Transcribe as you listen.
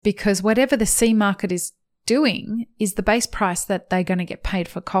because whatever the C market is doing is the base price that they're going to get paid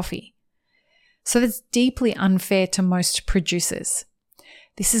for coffee. So that's deeply unfair to most producers.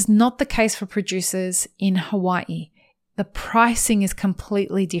 This is not the case for producers in Hawaii. The pricing is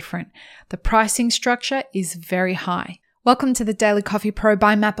completely different. The pricing structure is very high. Welcome to the Daily Coffee Pro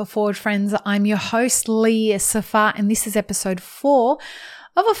by Mapper Forward, friends. I'm your host, Lee Safar, and this is episode 4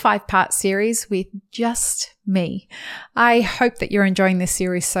 of a 5-part series with just me. I hope that you're enjoying this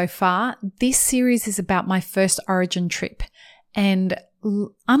series so far. This series is about my first origin trip, and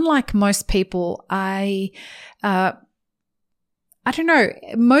unlike most people, I don't know,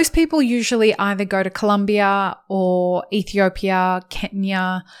 most people usually either go to Colombia or Ethiopia,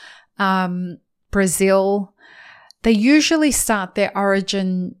 Kenya, Brazil. They usually start their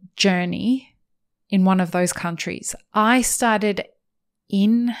origin journey in one of those countries. I started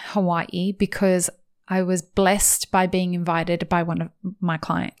in Hawaii because I was blessed by being invited by one of my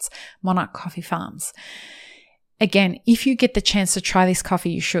clients, Monarch Coffee Farms. Again, if you get the chance to try this coffee,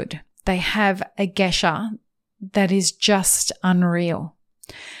 you should. They have a geisha that is just unreal.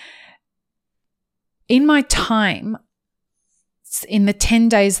 In my time, in the 10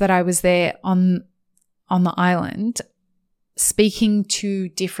 days that I was there on the island, speaking to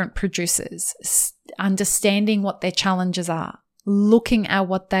different producers, understanding what their challenges are, looking at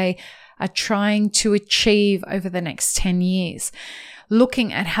what they are trying to achieve over the next 10 years,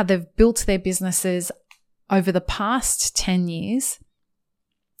 looking at how they've built their businesses over the past 10 years,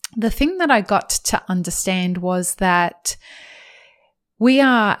 the thing that I got to understand was that we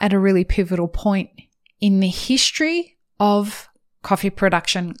are at a really pivotal point in the history of coffee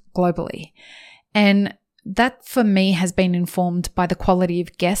production globally. And that for me has been informed by the quality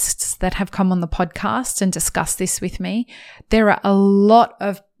of guests that have come on the podcast and discussed this with me. There are a lot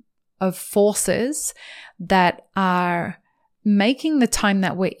of forces that are making the time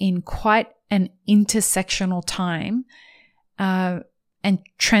that we're in quite an intersectional time and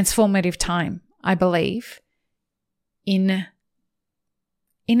transformative time, I believe, in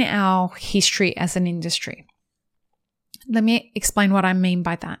our history as an industry. Let me explain what I mean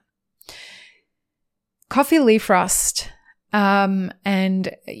by that. Coffee leaf rust and,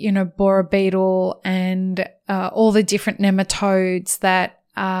 borer beetle and all the different nematodes that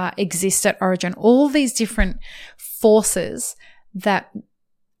exist at origin, all these different forces that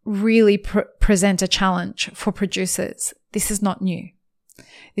really present a challenge for producers. This is not new.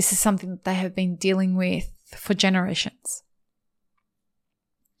 This is something that they have been dealing with for generations.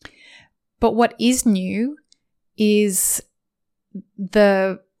 But what is new is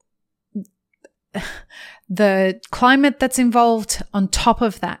the climate that's involved on top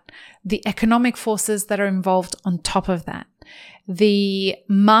of that, the economic forces that are involved on top of that, the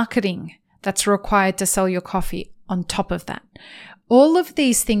marketing that's required to sell your coffee on top of that. All of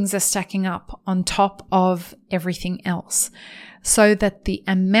these things are stacking up on top of everything else, so that the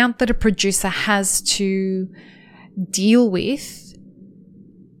amount that a producer has to deal with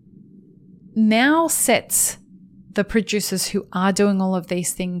now sets the producers who are doing all of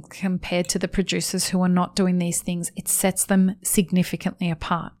these things compared to the producers who are not doing these things. It sets them significantly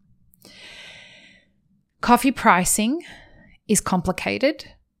apart. Coffee pricing is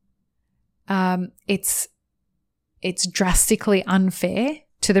complicated. It's drastically unfair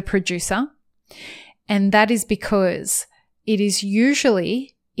to the producer. And that is because it is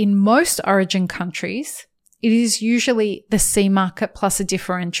usually, in most origin countries, it is usually the C market plus a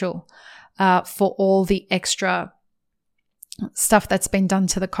differential for all the extra stuff that's been done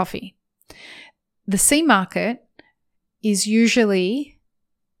to the coffee. The C market is usually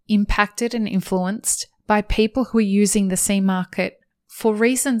impacted and influenced by people who are using the C market for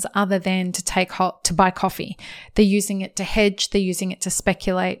reasons other than to buy coffee. They're using it to hedge, they're using it to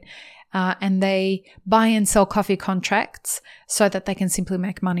speculate, and they buy and sell coffee contracts so that they can simply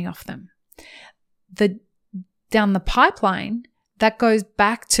make money off them. Down the pipeline, that goes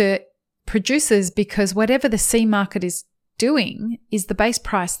back to producers because whatever the C market is doing is the base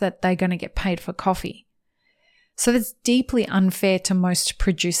price that they're going to get paid for coffee. So that's deeply unfair to most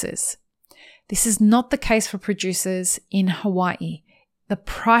producers. This is not the case for producers in Hawaii. The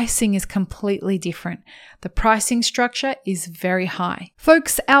pricing is completely different. The pricing structure is very high.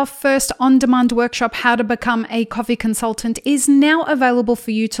 Folks, our first on-demand workshop, How to Become a Coffee Consultant, is now available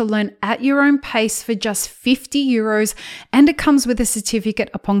for you to learn at your own pace for just €50, and it comes with a certificate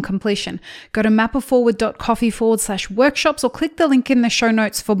upon completion. Go to mapperforward.coffee/workshops or click the link in the show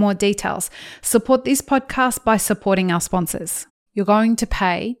notes for more details. Support this podcast by supporting our sponsors. You're going to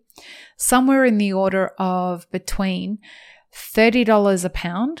pay somewhere in the order of between $30 a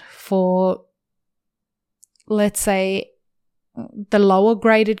pound for, let's say, the lower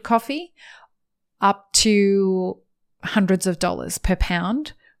graded coffee up to hundreds of dollars per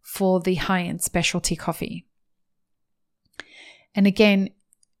pound for the high-end specialty coffee. And again,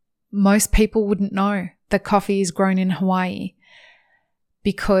 most people wouldn't know that coffee is grown in Hawaii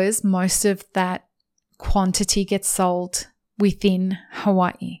because most of that quantity gets sold within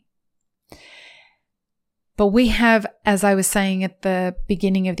Hawaii. But we have, as I was saying at the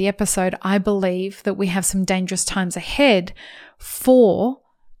beginning of the episode, I believe that we have some dangerous times ahead for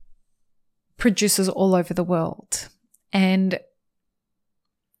producers all over the world. And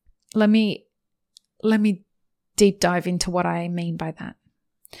let me deep dive into what I mean by that.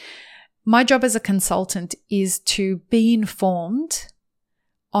 My job as a consultant is to be informed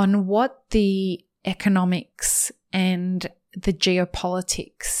on what the economics and the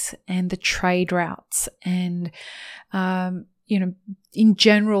geopolitics and the trade routes and, in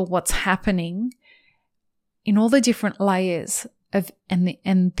general, what's happening in all the different layers of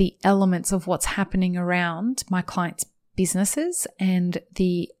and the elements of what's happening around my clients' businesses and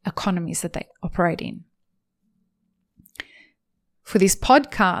the economies that they operate in. For this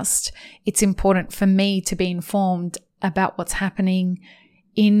podcast, it's important for me to be informed about what's happening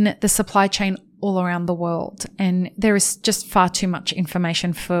in the supply chain all around the world. And there is just far too much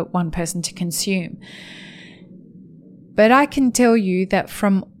information for one person to consume. But I can tell you that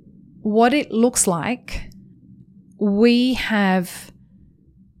from what it looks like, we have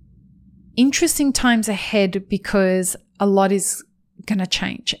interesting times ahead because a lot is going to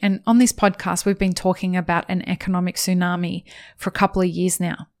change. And on this podcast, we've been talking about an economic tsunami for a couple of years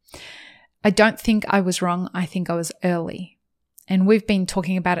now. I don't think I was wrong. I think I was early. And we've been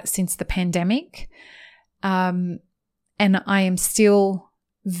talking about it since the pandemic. And I am still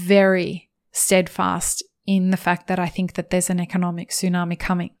very steadfast in the fact that I think that there's an economic tsunami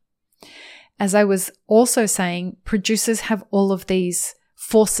coming. As I was also saying, producers have all of these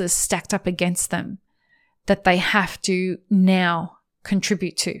forces stacked up against them that they have to now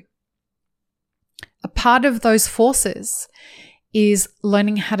contribute to. A part of those forces is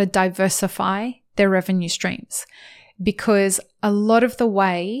learning how to diversify their revenue streams, because a lot of the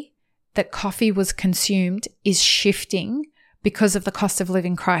way that coffee was consumed is shifting because of the cost of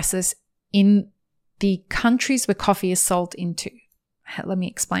living crisis in the countries where coffee is sold into. Let me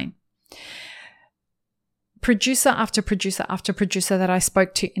explain. Producer after producer after producer that I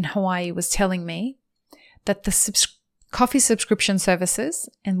spoke to in Hawaii was telling me that the coffee subscription services,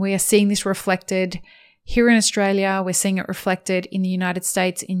 and we are seeing this reflected here in Australia, we're seeing it reflected in the United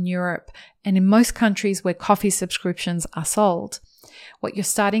States, in Europe, and in most countries where coffee subscriptions are sold. What you're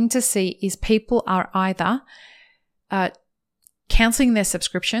starting to see is people are either cancelling their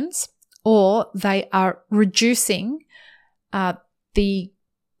subscriptions or they are reducing the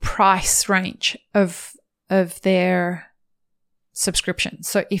price range of their subscription.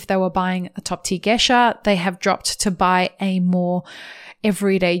 So if they were buying a top tier gesha, they have dropped to buy a more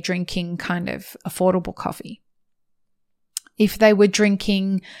everyday drinking kind of affordable coffee. If they were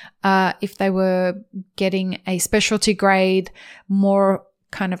getting a specialty grade, more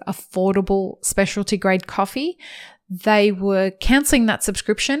kind of affordable specialty grade coffee, they were cancelling that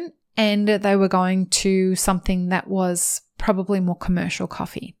subscription and they were going to something that was probably more commercial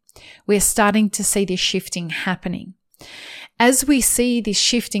coffee. We're starting to see this shifting happening. As we see this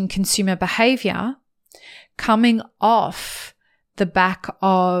shift in consumer behavior coming off the back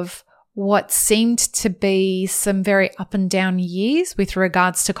of what seemed to be some very up and down years with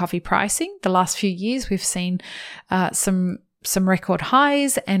regards to coffee pricing. The last few years, we've seen some record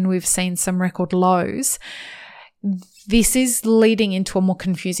highs and we've seen some record lows. This is leading into a more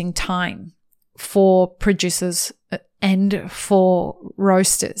confusing time for producers and for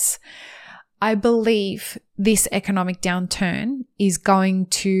roasters. I believe this economic downturn is going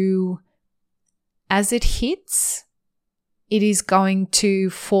to, as it hits, it is going to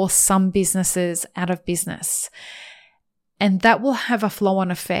force some businesses out of business. And that will have a flow-on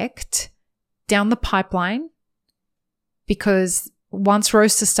effect down the pipeline, because once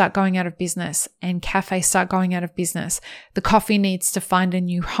roasters start going out of business and cafes start going out of business, the coffee needs to find a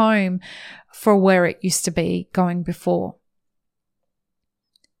new home for where it used to be going before.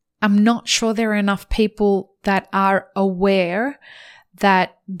 I'm not sure there are enough people that are aware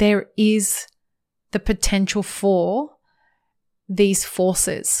that there is the potential for these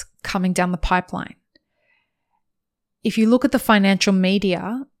forces coming down the pipeline. If you look at the financial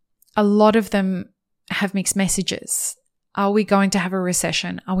media, a lot of them have mixed messages. Are we going to have a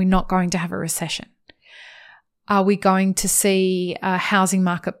recession? Are we not going to have a recession? Are we going to see a housing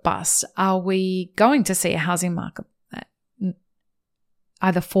market bust? Are we going to see a housing market?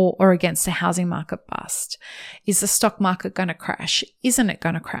 either for or against a housing market bust? Is the stock market going to crash? Isn't it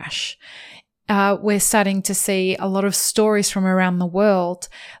going to crash? We're starting to see a lot of stories from around the world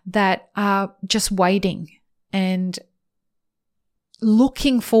that are just waiting and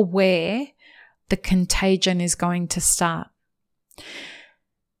looking for where the contagion is going to start.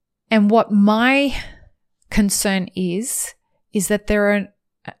 And what my concern is that there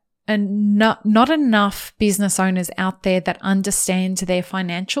are not enough business owners out there that understand their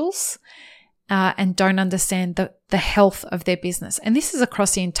financials and don't understand the health of their business. And this is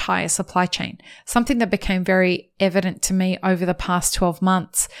across the entire supply chain. Something that became very evident to me over the past 12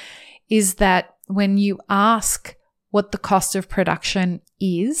 months is that when you ask what the cost of production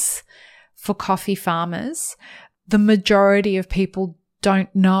is for coffee farmers, the majority of people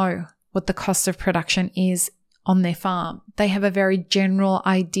don't know what the cost of production is on their farm. They have a very general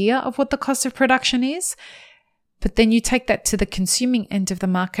idea of what the cost of production is, but then you take that to the consuming end of the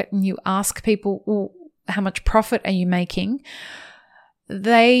market and you ask people, well, how much profit are you making?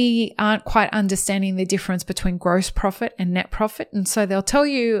 They aren't quite understanding the difference between gross profit and net profit. And so they'll tell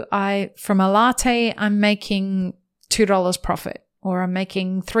you, from a latte, I'm making $2 profit, or I'm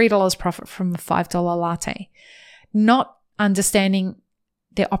making $3 profit from a $5 latte. Not understanding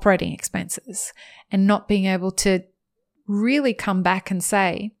their operating expenses and not being able to really come back and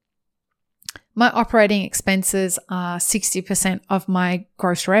say, my operating expenses are 60% of my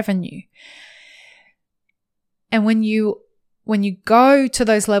gross revenue. And when you go to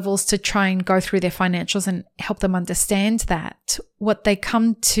those levels to try and go through their financials and help them understand that, what they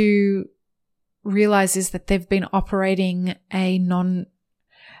come to realize is that they've been operating a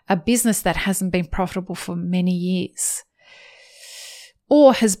business that hasn't been profitable for many years,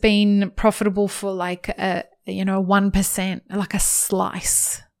 or has been profitable for like 1%, like a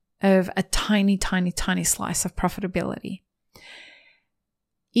slice of a tiny, tiny, tiny slice of profitability.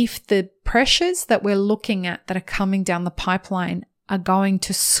 If the pressures that we're looking at that are coming down the pipeline are going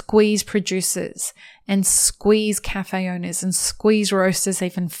to squeeze producers and squeeze cafe owners and squeeze roasters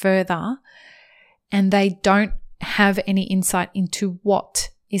even further, and they don't have any insight into what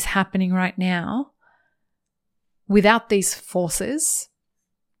is happening right now without these forces,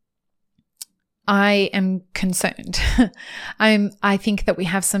 I am concerned. I think that we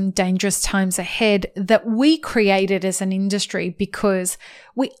have some dangerous times ahead that we created as an industry because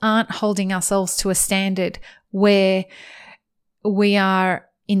we aren't holding ourselves to a standard where we are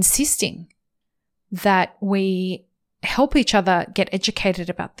insisting that we help each other get educated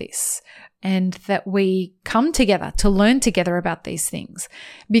about this and that we come together to learn together about these things.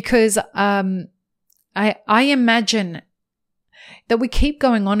 Because I imagine that we keep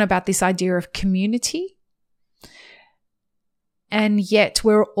going on about this idea of community, and yet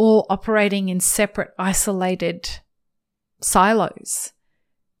we're all operating in separate, isolated silos.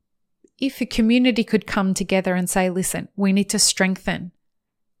 If a community could come together and say, listen, we need to strengthen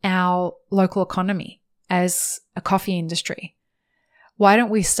our local economy as a coffee industry, why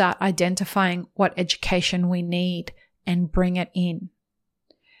don't we start identifying what education we need and bring it in?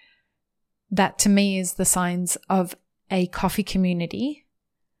 That to me is the signs of a coffee community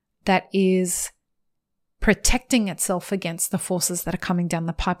that is protecting itself against the forces that are coming down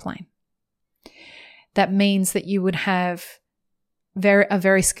the pipeline. That means that you would have a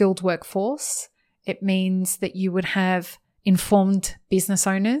very skilled workforce. It means that you would have informed business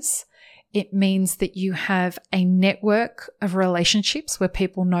owners. It means that you have a network of relationships where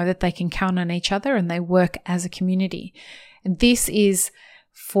people know that they can count on each other and they work as a community. And this is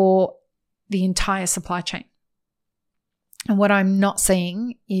for the entire supply chain. And what I'm not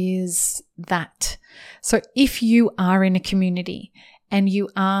seeing is that. So if you are in a community and you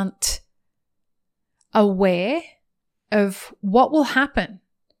aren't aware of what will happen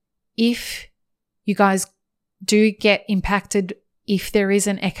if you guys do get impacted, if there is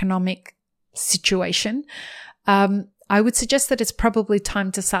an economic situation, I would suggest that it's probably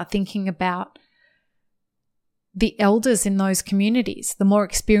time to start thinking about the elders in those communities, the more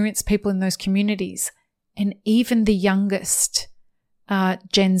experienced people in those communities, and even the youngest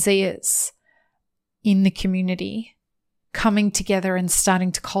Gen Zers in the community coming together and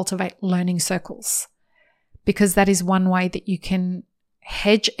starting to cultivate learning circles, because that is one way that you can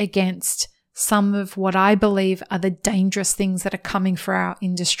hedge against some of what I believe are the dangerous things that are coming for our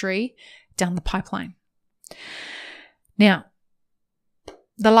industry down the pipeline. Now,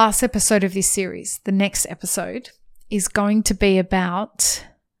 the last episode of this series, the next episode, is going to be about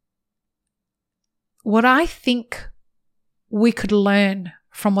what I think we could learn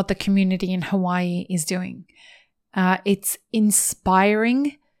from what the community in Hawaii is doing. It's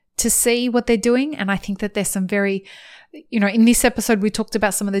inspiring to see what they're doing. And I think that there's some very, in this episode, we talked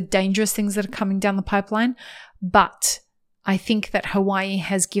about some of the dangerous things that are coming down the pipeline, but I think that Hawaii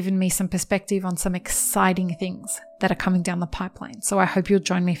has given me some perspective on some exciting things that are coming down the pipeline. So I hope you'll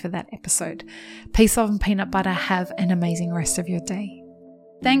join me for that episode. Peace, love, and peanut butter. Have an amazing rest of your day.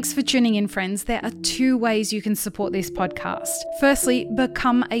 Thanks for tuning in, friends. There are 2 ways you can support this podcast. Firstly,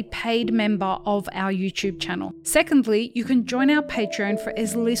 become a paid member of our YouTube channel. Secondly, you can join our Patreon for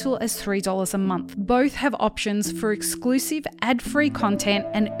as little as $3 a month. Both have options for exclusive ad-free content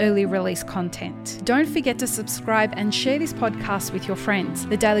and early release content. Don't forget to subscribe and share this podcast with your friends.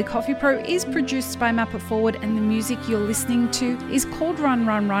 The Daily Coffee Pro is produced by Map It Forward, and the music you're listening to is called Run,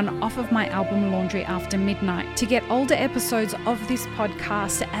 Run, Run off of my album Laundry After Midnight. To get older episodes of this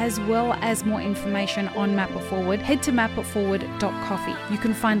podcast, as well as more information on Map It Forward, head to mapitforward.coffee. You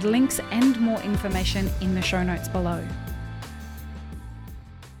can find links and more information in the show notes below.